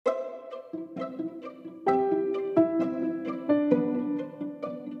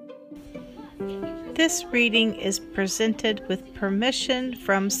This reading is presented with permission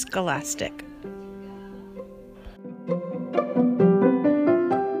from Scholastic.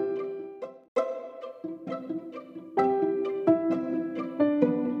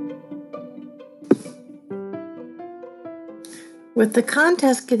 With the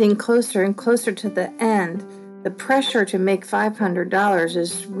contest getting closer and closer to the end, the pressure to make $500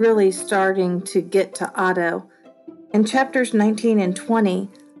 is really starting to get to Otto. In chapters 19 and 20,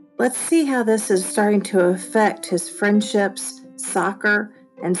 let's see how this is starting to affect his friendships, soccer,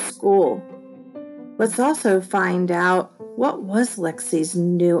 and school. Let's also find out what was Lexi's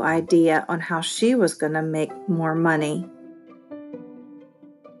new idea on how she was going to make more money.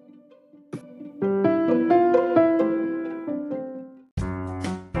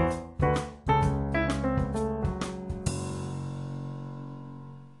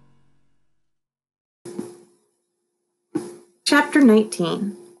 Chapter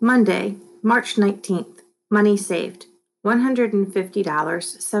 19, Monday, March 19th. Money saved,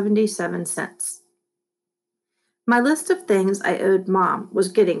 $150.77. My list of things I owed Mom was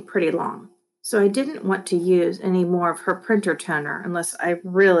getting pretty long, so I didn't want to use any more of her printer toner unless I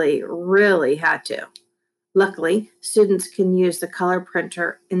really had to. Luckily, students can use the color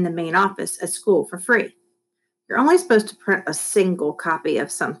printer in the main office at school for free. You're only supposed to print a single copy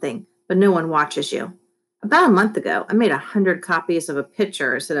of something, but no one watches you. About a month ago, I made 100 copies of a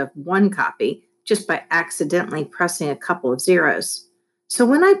picture instead of one copy just by accidentally pressing a couple of zeros. So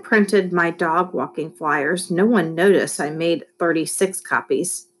when I printed my dog walking flyers, no one noticed I made 36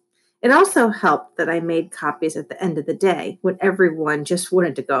 copies. It also helped that I made copies at the end of the day when everyone just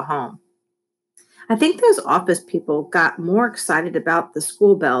wanted to go home. I think those office people got more excited about the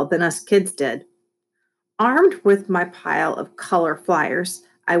school bell than us kids did. Armed with my pile of color flyers,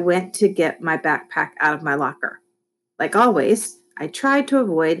 I went to get my backpack out of my locker. Like always, I tried to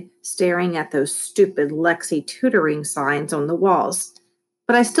avoid staring at those stupid Lexi tutoring signs on the walls,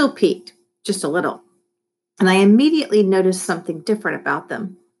 but I still peeked, just a little, and I immediately noticed something different about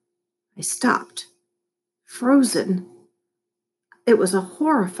them. I stopped, frozen. It was a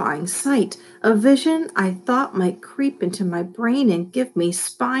horrifying sight, a vision I thought might creep into my brain and give me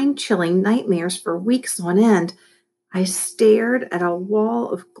spine-chilling nightmares for weeks on end. I stared at a wall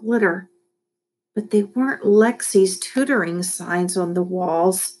of glitter, but they weren't Lexi's tutoring signs on the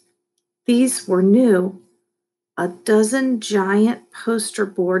walls. These were new. A dozen giant poster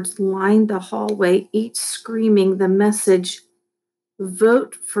boards lined the hallway, each screaming the message,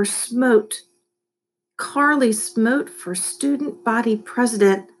 "Vote for Smote. Carly Smote for student body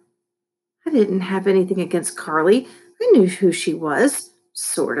president." I didn't have anything against Carly. I knew who she was,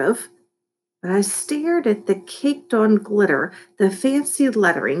 sort of. But I stared at the caked-on glitter, the fancy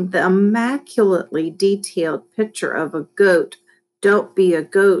lettering, the immaculately detailed picture of a goat. "Don't be a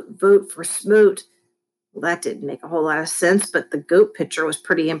goat, vote for Smote." Well, that didn't make a whole lot of sense, but the goat picture was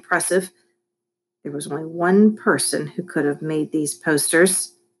pretty impressive. There was only one person who could have made these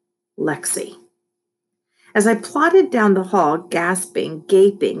posters, Lexi. As I plodded down the hall, gasping,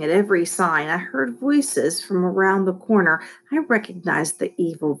 gaping at every sign, I heard voices from around the corner. I recognized the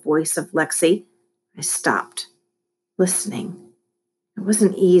evil voice of Lexi. I stopped, listening. I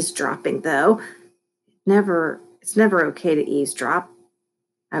wasn't eavesdropping, though. It's never okay to eavesdrop.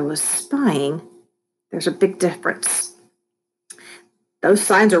 I was spying. There's a big difference. "Those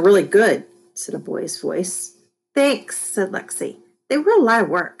signs are really good," said a boy's voice. "Thanks," said Lexi. "They were a lot of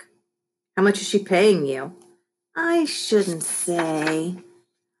work." "How much is she paying you?" "I shouldn't say."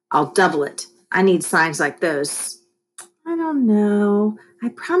 "I'll double it. I need signs like those." "I don't know. I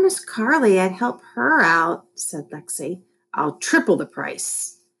promised Carly I'd help her out," said Lexi. "I'll triple the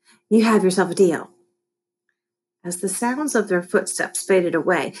price." "You have yourself a deal." As the sounds of their footsteps faded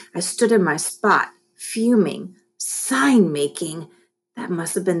away, I stood in my spot, fuming. Sign making. That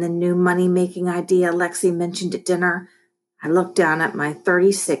must have been the new money-making idea Lexi mentioned at dinner. I looked down at my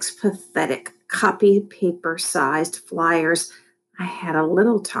 36 pathetic copy paper-sized flyers. I had a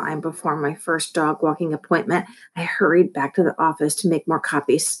little time before my first dog walking appointment. I hurried back to the office to make more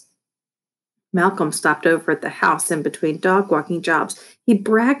copies. Malcolm stopped over at the house in between dog walking jobs. He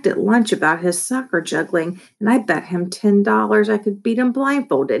bragged at lunch about his soccer juggling, and I bet him $10 I could beat him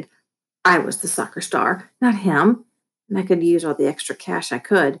blindfolded. I was the soccer star, not him, and I could use all the extra cash I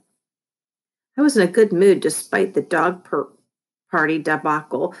could. I was in a good mood despite the dog party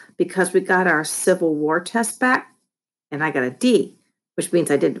debacle because we got our Civil War test back, and I got a D, which means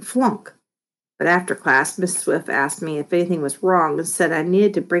I didn't flunk. But after class, Miss Swift asked me if anything was wrong and said I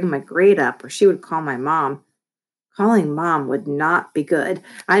needed to bring my grade up or she would call my mom. Calling Mom would not be good.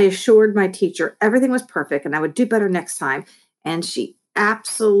 I assured my teacher everything was perfect and I would do better next time. And she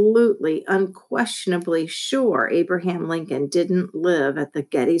absolutely, unquestionably sure Abraham Lincoln didn't live at the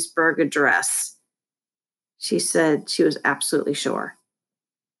Gettysburg Address. She said she was absolutely sure.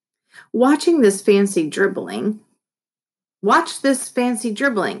 Watching this fancy dribbling, Watch this fancy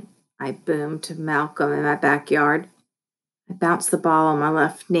dribbling, I boomed to Malcolm in my backyard. I bounced the ball on my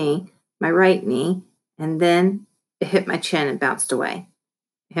left knee, my right knee, and then it hit my chin and bounced away.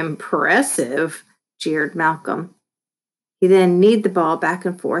 Impressive, jeered Malcolm. He then kneed the ball back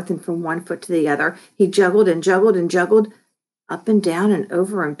and forth and from one foot to the other. He juggled and juggled and juggled, up and down and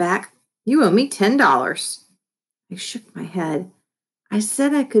over and back. You owe me $10. I shook my head. I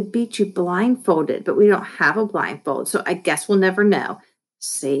said I could beat you blindfolded, but we don't have a blindfold, so I guess we'll never know.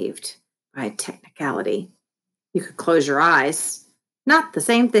 Saved by a technicality. You could close your eyes. Not the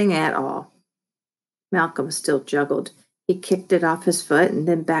same thing at all. Malcolm still juggled. He kicked it off his foot and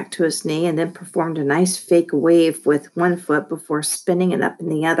then back to his knee and then performed a nice fake wave with one foot before spinning it up in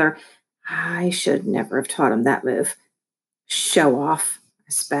the other. I should never have taught him that move. Show off,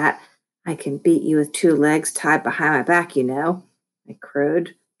 I spat. I can beat you with 2 legs tied behind my back, you know, I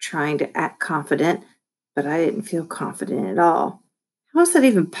crowed, trying to act confident, but I didn't feel confident at all. How is that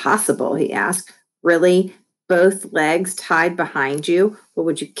even possible? He asked. Really? Both legs tied behind you? What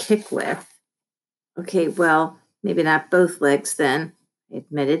would you kick with? Okay, well, maybe not both legs then, I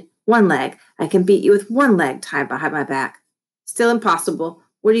admitted. 1 leg. I can beat you with 1 leg tied behind my back. Still impossible.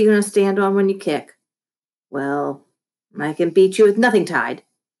 What are you going to stand on when you kick? Well, I can beat you with nothing tied.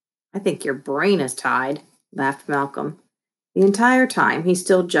 I think your brain is tied, laughed Malcolm. The entire time he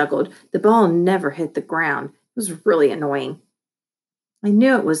still juggled. The ball never hit the ground. It was really annoying. I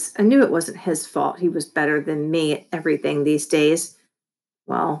knew it wasn't his fault. He was better than me at everything these days.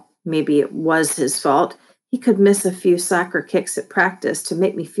 Well, maybe it was his fault. He could miss a few soccer kicks at practice to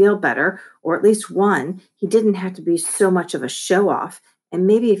make me feel better, or at least one. He didn't have to be so much of a show-off. And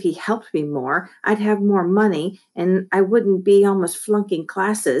maybe if he helped me more, I'd have more money and I wouldn't be almost flunking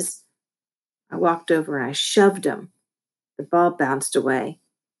classes. I walked over and I shoved him. The ball bounced away.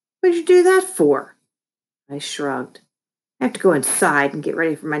 What'd you do that for? I shrugged. I have to go inside and get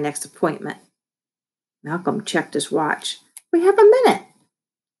ready for my next appointment. Malcolm checked his watch. We have a minute.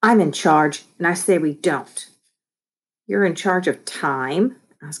 I'm in charge, and I say we don't. You're in charge of time?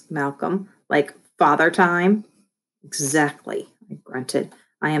 Asked Malcolm. Like father time? Exactly, I grunted.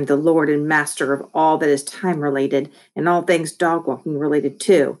 I am the lord and master of all that is time-related, and all things dog-walking related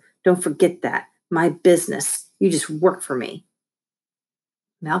too. Don't forget that. My business. You just work for me.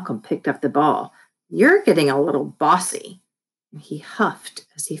 Malcolm picked up the ball. You're getting a little bossy. He huffed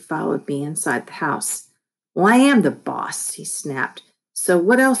as he followed me inside the house. Well, I am the boss, he snapped. So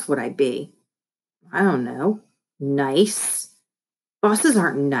what else would I be? I don't know. Nice. Bosses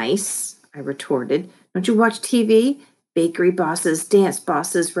aren't nice, I retorted. Don't you watch TV? Bakery bosses, dance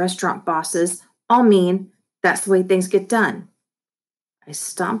bosses, restaurant bosses, all mean that's the way things get done. I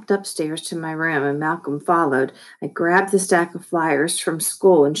stomped upstairs to my room and Malcolm followed. I grabbed the stack of flyers from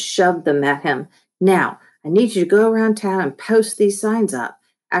school and shoved them at him. Now, I need you to go around town and post these signs up.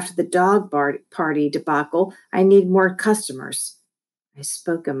 After the dog party debacle, I need more customers. I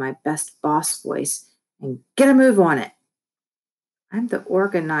spoke in my best boss voice, and get a move on it. I'm the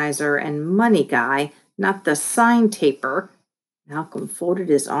organizer and money guy, not the sign taper. Malcolm folded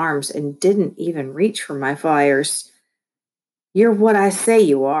his arms and didn't even reach for my flyers. You're what I say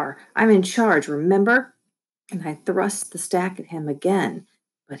you are. I'm in charge, remember? And I thrust the stack at him again,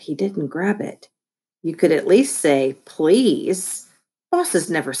 but he didn't grab it. You could at least say, please. Bosses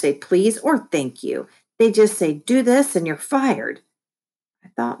never say please or thank you. They just say, do this and you're fired. I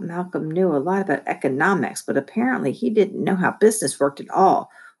thought Malcolm knew a lot about economics, but apparently he didn't know how business worked at all.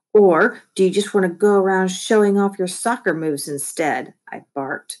 Or do you just want to go around showing off your soccer moves instead? I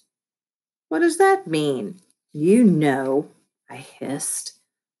barked. What does that mean? You know, I hissed.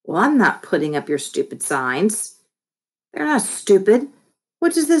 Well, I'm not putting up your stupid signs. They're not stupid.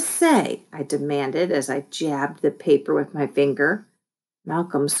 What does this say? I demanded as I jabbed the paper with my finger.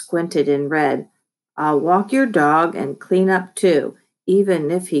 Malcolm squinted and read, I'll walk your dog and clean up too,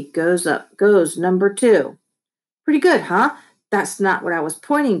 even if he goes number 2. Pretty good, huh? That's not what I was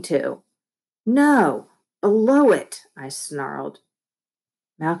pointing to. No, below it, I snarled.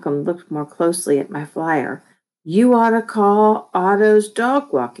 Malcolm looked more closely at my flyer. You ought to call Otto's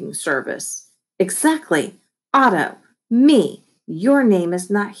dog walking service. Exactly. Otto. Me. Your name is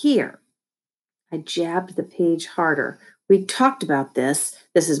not here. I jabbed the page harder. We talked about this.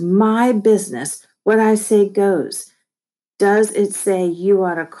 This is my business. What I say goes. Does it say you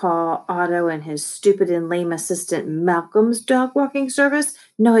ought to call Otto and his stupid and lame assistant Malcolm's dog walking service?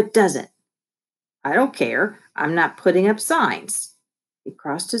 No, it doesn't. I don't care. I'm not putting up signs. He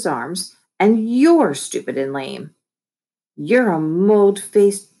crossed his arms. And you're stupid and lame. You're a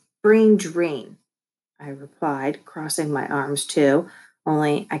mold-faced brain drain, I replied, crossing my arms too,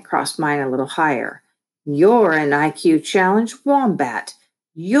 only I crossed mine a little higher. You're an IQ challenge wombat.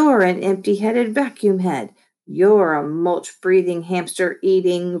 You're an empty-headed vacuum head. You're a mulch-breathing hamster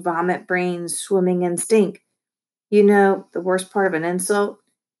eating vomit brain swimming in stink. You know, the worst part of an insult?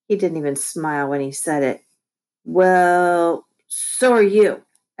 He didn't even smile when he said it. Well, so are you,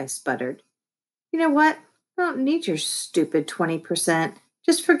 I sputtered. You know what? I don't need your stupid 20%.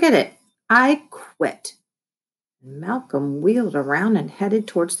 Just forget it. I quit. Malcolm wheeled around and headed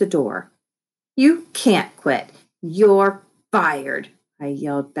towards the door. You can't quit. You're fired, I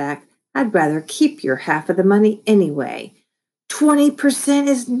yelled back. I'd rather keep your half of the money anyway. 20%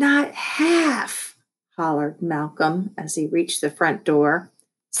 is not half, hollered Malcolm as he reached the front door.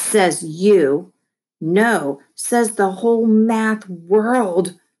 Says you. No, says the whole math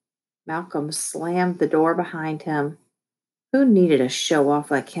world. Malcolm slammed the door behind him. Who needed a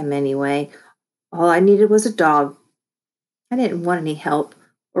show-off like him anyway? All I needed was a dog. I didn't want any help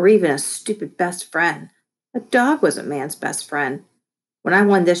or even a stupid best friend. A dog was a man's best friend. When I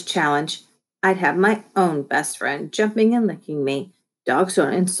won this challenge, I'd have my own best friend jumping and licking me. Dogs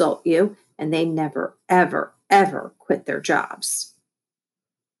don't insult you, and they never, ever, ever quit their jobs.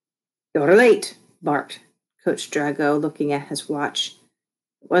 You're late, barked Coach Drago, looking at his watch.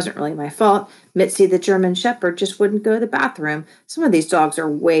 It wasn't really my fault. Mitzi, the German Shepherd, just wouldn't go to the bathroom. Some of these dogs are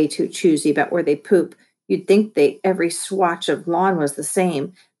way too choosy about where they poop. You'd think every swatch of lawn was the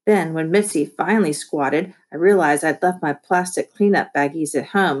same. Then, when Mitzi finally squatted, I realized I'd left my plastic cleanup baggies at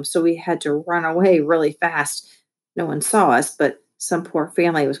home, so we had to run away really fast. No one saw us, but some poor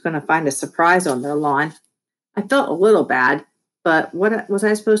family was going to find a surprise on their lawn. I felt a little bad, but what was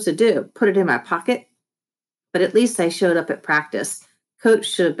I supposed to do? Put it in my pocket? But at least I showed up at practice. Coach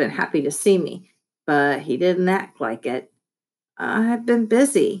should have been happy to see me, but he didn't act like it. I've been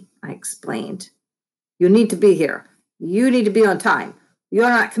busy, I explained. You need to be here. You need to be on time. You're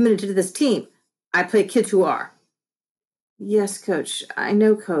not committed to this team. I play kids who are. Yes, Coach. I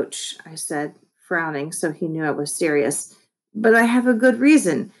know, Coach, I said, frowning so he knew I was serious. But I have a good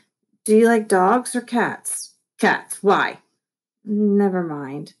reason. Do you like dogs or cats? Cats. Why? Never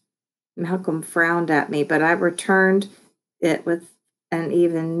mind. Malcolm frowned at me, but I returned it with an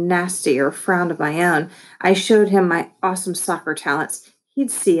even nastier frown of my own. I showed him my awesome soccer talents. He'd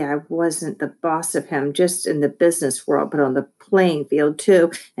see I wasn't the boss of him just in the business world, but on the playing field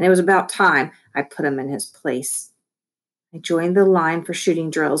too, and it was about time I put him in his place. I joined the line for shooting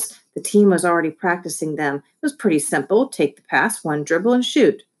drills. The team was already practicing them. It was pretty simple. Take the pass, one dribble, and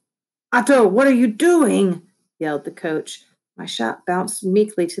shoot. Otto, what are you doing? Yelled the coach. My shot bounced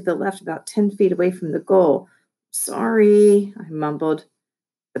meekly to the left about 10 feet away from the goal. Sorry, I mumbled.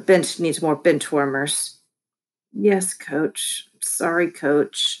 The bench needs more bench warmers. Yes, Coach. Sorry,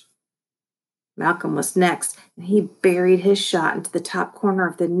 Coach. Malcolm was next, and he buried his shot into the top corner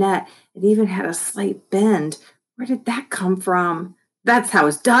of the net. It even had a slight bend. Where did that come from? That's how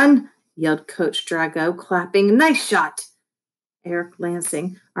it's done, yelled Coach Drago, clapping. Nice shot. Eric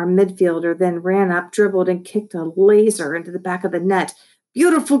Lansing, our midfielder, then ran up, dribbled, and kicked a laser into the back of the net.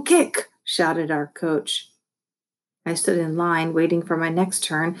 Beautiful kick, shouted our coach. I stood in line, waiting for my next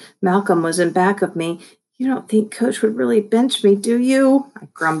turn. Malcolm was in back of me. You don't think Coach would really bench me, do you? I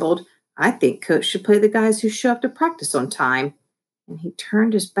grumbled. I think Coach should play the guys who show up to practice on time. And he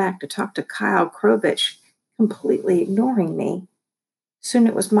turned his back to talk to Kyle Krovich, completely ignoring me. Soon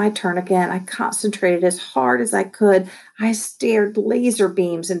it was my turn again. I concentrated as hard as I could. I stared laser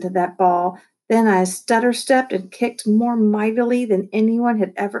beams into that ball. Then I stutter-stepped and kicked more mightily than anyone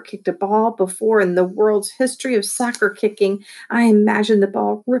had ever kicked a ball before in the world's history of soccer kicking. I imagined the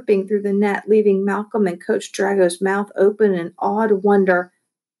ball ripping through the net, leaving Malcolm and Coach Drago's mouth open in awed wonder.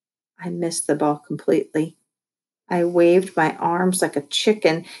 I missed the ball completely. I waved my arms like a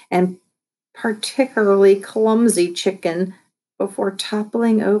chicken, and particularly clumsy chicken, before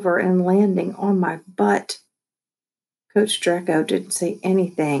toppling over and landing on my butt. Coach Draco didn't say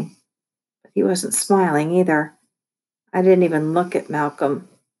anything, but he wasn't smiling either. I didn't even look at Malcolm.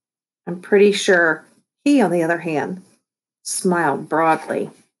 I'm pretty sure he, on the other hand, smiled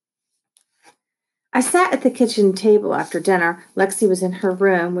broadly. I sat at the kitchen table after dinner. Lexi was in her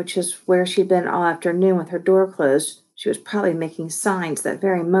room, which is where she'd been all afternoon with her door closed. She was probably making signs that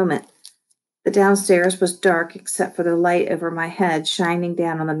very moment. The downstairs was dark except for the light over my head shining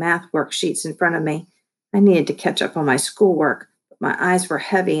down on the math worksheets in front of me. I needed to catch up on my schoolwork, but my eyes were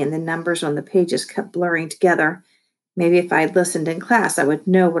heavy and the numbers on the pages kept blurring together. Maybe if I had listened in class, I would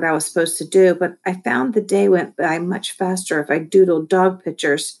know what I was supposed to do, but I found the day went by much faster if I doodled dog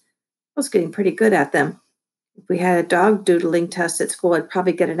pictures. I was getting pretty good at them. If we had a dog doodling test at school, I'd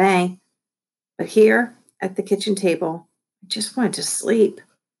probably get an A. But here, at the kitchen table, I just wanted to sleep.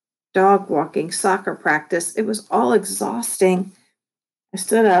 Dog walking, soccer practice, it was all exhausting. I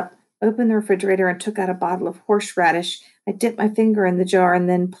stood up, opened the refrigerator, and took out a bottle of horseradish. I dipped my finger in the jar and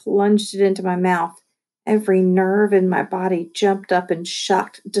then plunged it into my mouth. Every nerve in my body jumped up in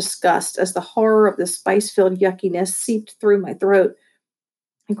shocked disgust as the horror of the spice-filled yuckiness seeped through my throat.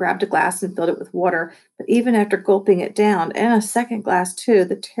 I grabbed a glass and filled it with water, but even after gulping it down, and a second glass too,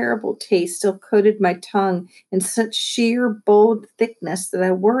 the terrible taste still coated my tongue in such sheer, bold thickness that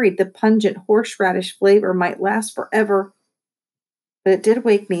I worried the pungent horseradish flavor might last forever. But it did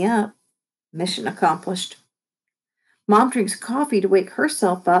wake me up. Mission accomplished. Mom drinks coffee to wake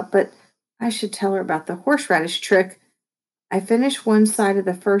herself up, but I should tell her about the horseradish trick. I finished one side of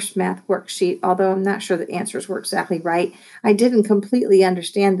the first math worksheet, although I'm not sure the answers were exactly right. I didn't completely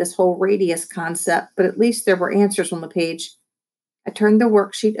understand this whole radius concept, but at least there were answers on the page. I turned the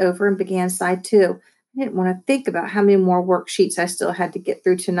worksheet over and began side two. I didn't want to think about how many more worksheets I still had to get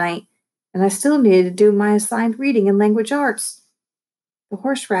through tonight, and I still needed to do my assigned reading and language arts. The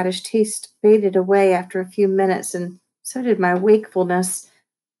horseradish taste faded away after a few minutes, and so did my wakefulness.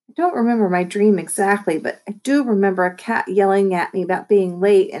 I don't remember my dream exactly, but I do remember a cat yelling at me about being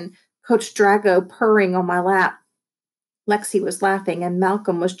late and Coach Drago purring on my lap. Lexi was laughing, and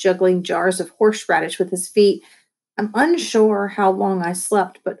Malcolm was juggling jars of horseradish with his feet. I'm unsure how long I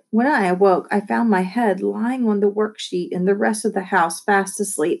slept, but when I awoke, I found my head lying on the worksheet and the rest of the house fast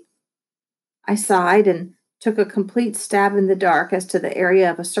asleep. I sighed and took a complete stab in the dark as to the area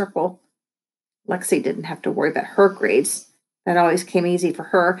of a circle. Lexi didn't have to worry about her grades. That always came easy for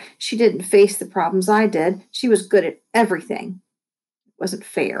her. She didn't face the problems I did. She was good at everything. It wasn't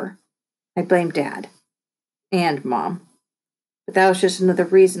fair. I blamed Dad and Mom. But that was just another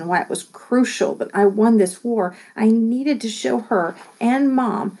reason why it was crucial that I won this war. I needed to show her and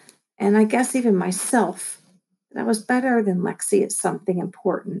Mom, and I guess even myself, that I was better than Lexi at something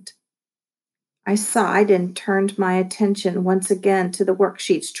important. I sighed and turned my attention once again to the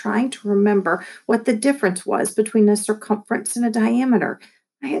worksheets, trying to remember what the difference was between a circumference and a diameter.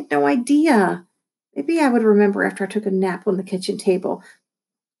 I had no idea. Maybe I would remember after I took a nap on the kitchen table.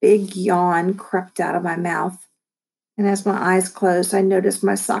 Big yawn crept out of my mouth, and as my eyes closed, I noticed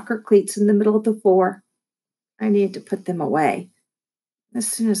my soccer cleats in the middle of the floor. I needed to put them away as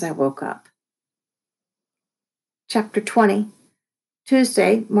soon as I woke up. Chapter 20.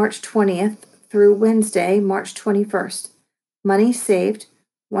 Tuesday, March 20th through Wednesday, March 21st. Money saved,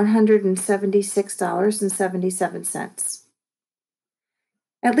 $176.77.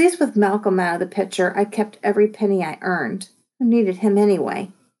 At least with Malcolm out of the picture, I kept every penny I earned. Who needed him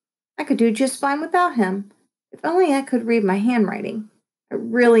anyway? I could do just fine without him. If only I could read my handwriting. I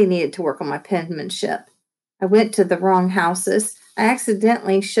really needed to work on my penmanship. I went to the wrong houses. I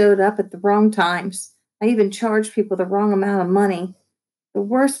accidentally showed up at the wrong times. I even charged people the wrong amount of money. The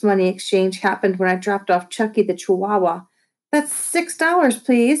worst money exchange happened when I dropped off Chucky the Chihuahua. "That's $6,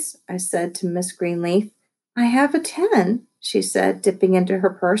 please," I said to Miss Greenleaf. "I have a 10, she said, dipping into her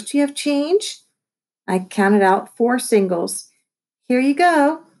purse. "Do you have change?" I counted out 4 singles. "Here you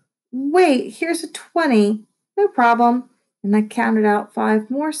go." "Wait, here's a 20. "No problem." And I counted out 5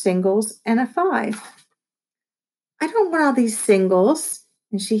 more singles and a 5. "I don't want all these singles."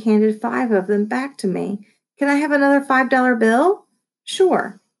 And she handed 5 of them back to me. "Can I have another $5 bill?"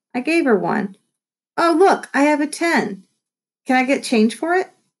 "Sure." I gave her one. "Oh, look, I have a 10. Can I get change for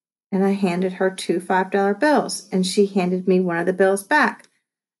it?" And I handed her 2 $5 bills, and she handed me one of the bills back.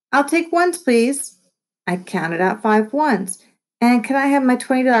 "I'll take ones, please." I counted out 5 ones. "And can I have my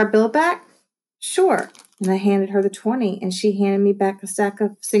 $20 bill back?" "Sure." And I handed her the 20, and she handed me back a stack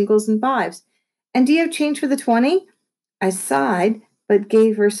of singles and fives. "And do you have change for the 20? I sighed, but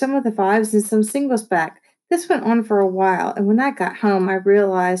gave her some of the fives and some singles back. This went on for a while, and when I got home, I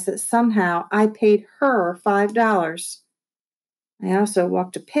realized that somehow I paid her $5. I also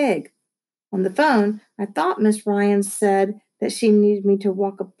walked a pig. On the phone, I thought Miss Ryan said that she needed me to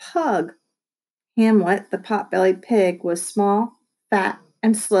walk a pug. Hamlet, the pot-bellied pig, was small, fat,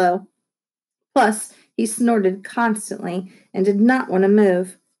 and slow. Plus, he snorted constantly and did not want to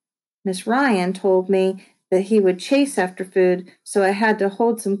move. Miss Ryan told me that he would chase after food, so I had to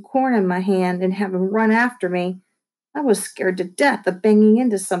hold some corn in my hand and have him run after me. I was scared to death of banging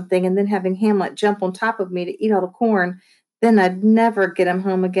into something and then having Hamlet jump on top of me to eat all the corn. Then I'd never get him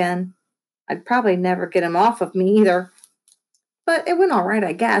home again. I'd probably never get him off of me either. But it went all right,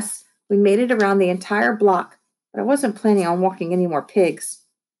 I guess. We made it around the entire block, but I wasn't planning on walking any more pigs.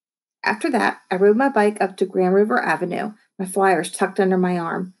 After that, I rode my bike up to Grand River Avenue, my flyers tucked under my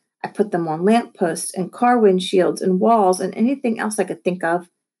arm. I put them on lampposts and car windshields and walls and anything else I could think of.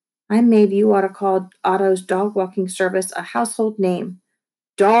 I made you ought to call Otto's dog walking service a household name.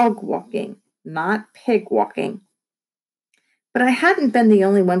 Dog walking, not pig walking. But I hadn't been the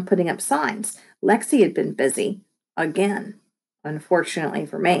only one putting up signs. Lexi had been busy. Again. Unfortunately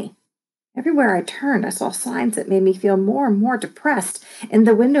for me. Everywhere I turned, I saw signs that made me feel more and more depressed. In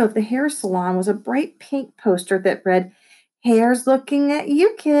the window of the hair salon was a bright pink poster that read, "Hair's looking at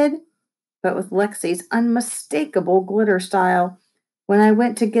you, kid," but with Lexi's unmistakable glitter style. When I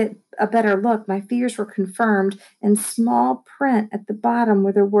went to get a better look, my fears were confirmed. In small print at the bottom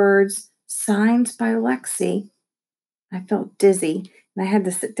were the words, "Signs by Lexi." I felt dizzy, and I had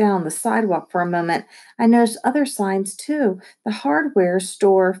to sit down on the sidewalk for a moment. I noticed other signs, too. The hardware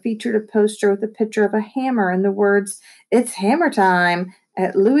store featured a poster with a picture of a hammer and the words, "It's hammer time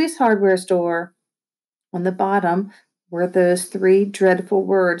at Louis' hardware store." On the bottom were those three dreadful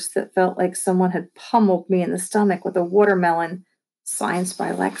words that felt like someone had pummeled me in the stomach with a watermelon. "Signs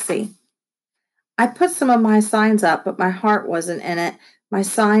by Lexi." I put some of my signs up, but my heart wasn't in it. My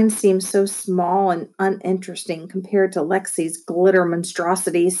signs seemed so small and uninteresting compared to Lexi's glitter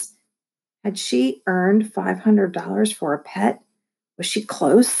monstrosities. Had she earned $500 for a pet? Was she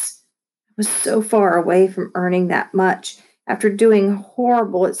close? I was so far away from earning that much. After doing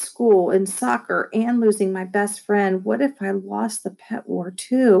horrible at school and soccer and losing my best friend, what if I lost the pet war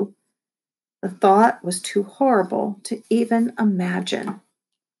too? The thought was too horrible to even imagine.